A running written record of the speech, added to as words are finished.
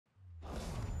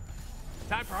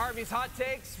Time for Harvey's Hot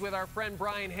Takes with our friend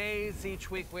Bryan Hayes. Each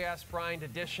week we ask Bryan to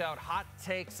dish out hot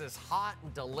takes as hot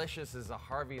and delicious as a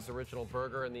Harvey's original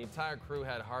burger. And the entire crew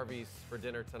had Harvey's for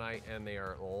dinner tonight, and they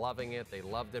are loving it. They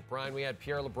loved it. Bryan, we had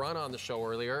Pierre LeBrun on the show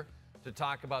earlier to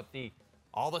talk about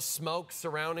all the smoke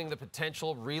surrounding the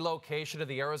potential relocation of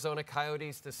the Arizona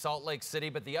Coyotes to Salt Lake City.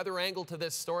 But the other angle to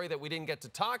this story that we didn't get to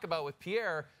talk about with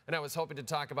Pierre, and I was hoping to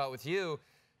talk about with you,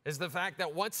 is the fact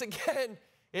that once again,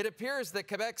 it appears that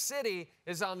Quebec City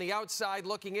is on the outside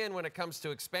looking in when it comes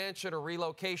to expansion or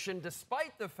relocation,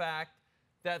 despite the fact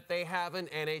that they have an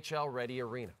NHL-ready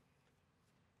arena.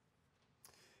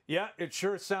 Yeah, it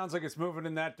sure sounds like it's moving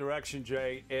in that direction,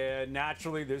 Jay. And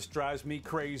naturally, this drives me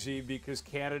crazy because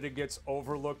Canada gets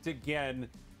overlooked again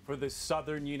for the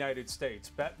southern United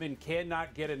States. Bettman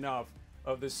cannot get enough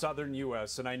of the southern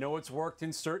U.S. And I know it's worked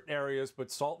in certain areas, but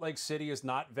Salt Lake City is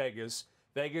not Vegas.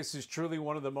 Vegas is truly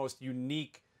one of the most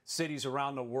unique cities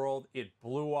around the world. It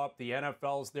blew up. The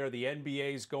NFL's there. The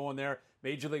NBA's going there.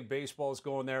 Major League Baseball's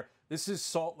going there. This is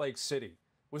Salt Lake City.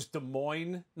 Was Des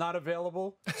Moines not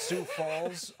available? Sioux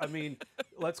Falls? I mean,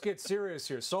 let's get serious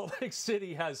here. Salt Lake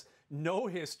City has no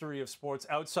history of sports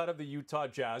outside of the Utah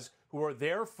Jazz, who are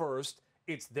there first.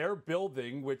 It's their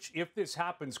building, which if this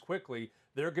happens quickly,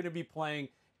 they're going to be playing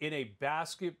in a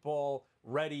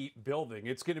basketball-ready building.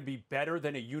 It's going to be better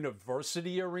than a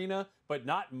university arena, but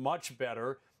not much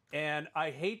better. And I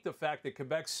hate the fact that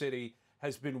Quebec City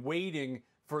has been waiting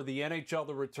for the NHL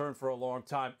to return for a long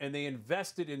time, and they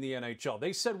invested in the NHL.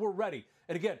 They said, we're ready.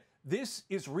 And again, this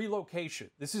is relocation.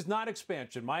 This is not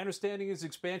expansion. My understanding is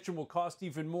expansion will cost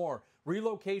even more.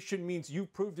 Relocation means you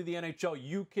prove to the NHL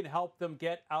you can help them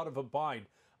get out of a bind.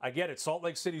 I get it. Salt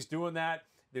Lake City's doing that.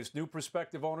 This new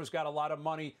prospective owner's got a lot of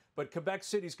money, but Quebec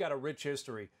City's got a rich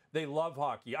history. They love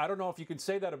hockey. I don't know if you can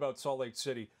say that about Salt Lake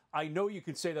City. I know you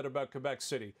can say that about Quebec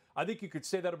City. I think you could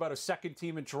say that about a second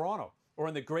team in Toronto or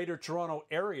in the greater Toronto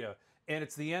area. And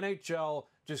it's the NHL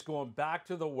just going back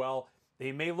to the well.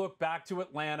 They may look back to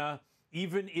Atlanta.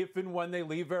 Even if and when they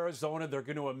leave Arizona, they're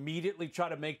going to immediately try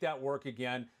to make that work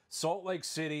again. Salt Lake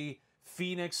City,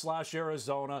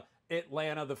 Phoenix/Arizona,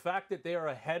 Atlanta, the fact that they are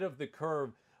ahead of the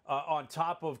curve on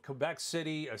top of Quebec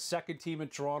City, a second team in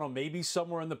Toronto, maybe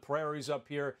somewhere in the prairies up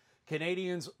here.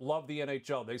 Canadians love the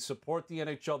NHL. They support the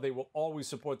NHL. They will always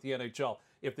support the NHL.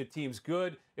 If the team's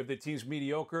good, if the team's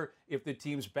mediocre, if the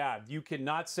team's bad. You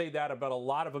cannot say that about a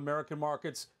lot of American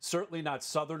markets, certainly not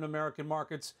Southern American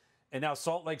markets. And now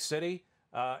Salt Lake City,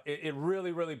 it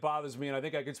really, really bothers me. And I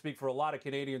think I can speak for a lot of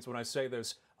Canadians when I say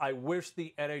this. I wish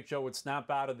the NHL would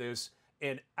snap out of this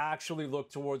and actually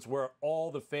look towards where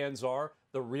all the fans are.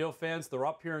 The real fans, they're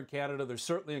up here in Canada. They're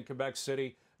certainly in Quebec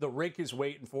City. The rink is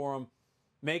waiting for them.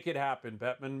 Make it happen,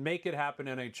 Bettman. Make it happen,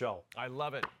 NHL. I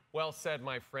love it. Well said,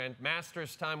 my friend.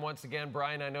 Masters time once again.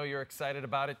 Bryan, I know you're excited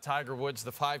about it. Tiger Woods,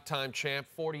 the five-time champ,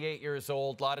 48 years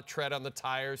old, a lot of tread on the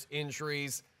tires,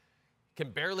 injuries.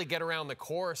 Can barely get around the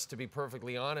course, to be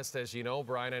perfectly honest, as you know,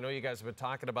 Bryan. I know you guys have been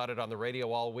talking about it on the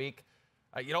radio all week.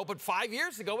 But 5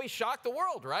 years ago, he shocked the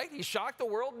world, right? He shocked the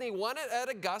world, and he won it at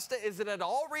Augusta. Is it at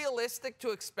all realistic to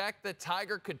expect that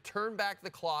Tiger could turn back the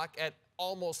clock at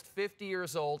almost 50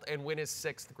 years old and win his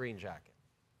 6th green jacket?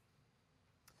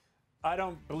 I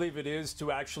don't believe it is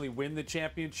to actually win the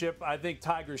championship. I think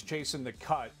Tiger's chasing the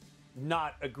cut,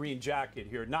 not a green jacket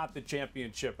here, not the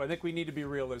championship. I think we need to be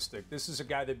realistic. This is a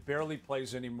guy that barely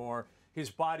plays anymore. His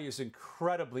body is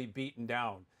incredibly beaten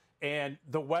down. And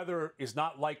the weather is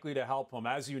not likely to help him.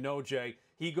 As you know, Jay,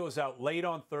 he goes out late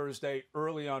on Thursday,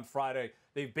 early on Friday.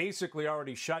 They've basically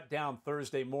already shut down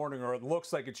Thursday morning, or it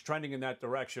looks like it's trending in that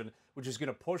direction, which is going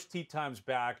to push tee times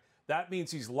back. That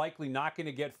means he's likely not going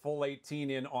to get full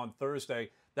 18 in on Thursday.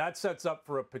 That sets up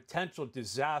for a potential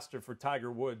disaster for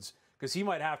Tiger Woods because he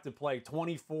might have to play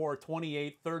 24,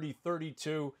 28, 30,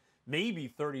 32, maybe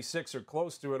 36 or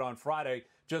close to it on Friday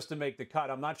just to make the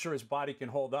cut. I'm not sure his body can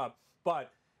hold up,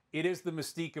 but it is the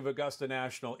mystique of Augusta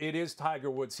National. It is Tiger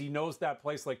Woods. He knows that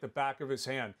place like the back of his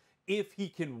hand. If he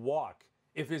can walk,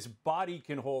 if his body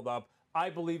can hold up,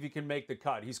 I believe he can make the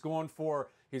cut. He's going for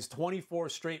his 24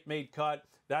 straight made cut.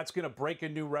 That's going to break a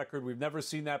new record. We've never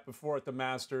seen that before at the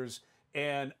Masters.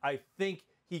 And I think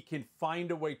he can find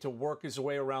a way to work his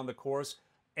way around the course.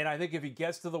 And I think if he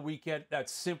gets to the weekend,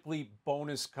 that's simply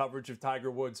bonus coverage of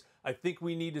Tiger Woods. I think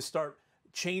we need to start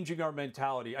changing our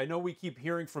mentality. I know we keep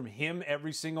hearing from him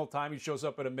every single time he shows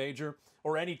up at a major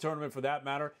or any tournament for that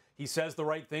matter. He says the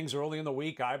right things early in the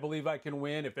week. I believe I can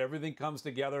win if everything comes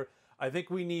together. I think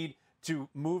we need to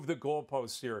move the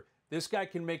goalposts here. This guy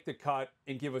can make the cut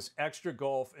and give us extra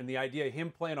golf. And the idea of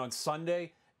him playing on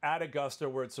Sunday at Augusta,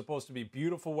 where it's supposed to be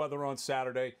beautiful weather on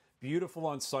Saturday, beautiful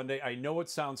on Sunday. I know it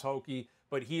sounds hokey,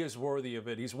 but he is worthy of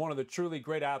it. He's one of the truly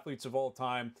great athletes of all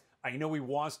time. I know he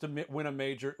wants to win a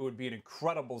major. It would be an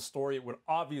incredible story. It would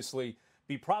obviously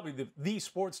be probably the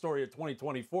sports story of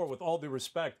 2024, with all due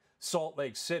respect, Salt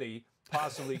Lake City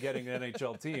possibly getting an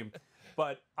NHL team.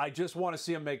 But I just want to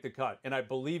see him make the cut. And I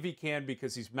believe he can,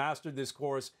 because he's mastered this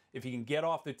course. If he can get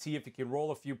off the tee, if he can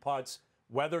roll a few putts,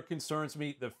 weather concerns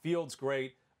me. The field's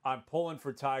great. I'm pulling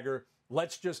for Tiger.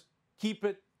 Let's just keep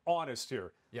it honest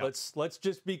here. Yep. Let's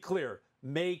just be clear.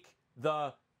 Make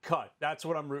the cut. That's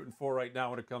what I'm rooting for right now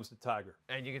when it comes to Tiger.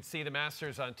 And you can see the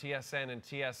Masters on TSN and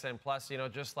TSN Plus. You know,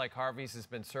 just like Harvey's has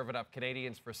been serving up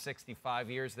Canadians for 65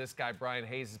 years, this guy, Bryan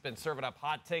Hayes, has been serving up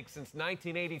hot takes since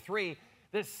 1983.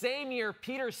 The same year,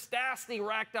 Peter Stastny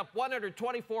racked up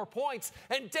 124 points,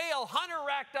 and Dale Hunter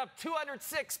racked up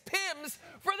 206 PIMs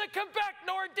for the Quebec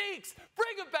Nordiques.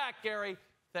 Bring him back, Gary.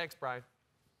 Thanks, Bryan.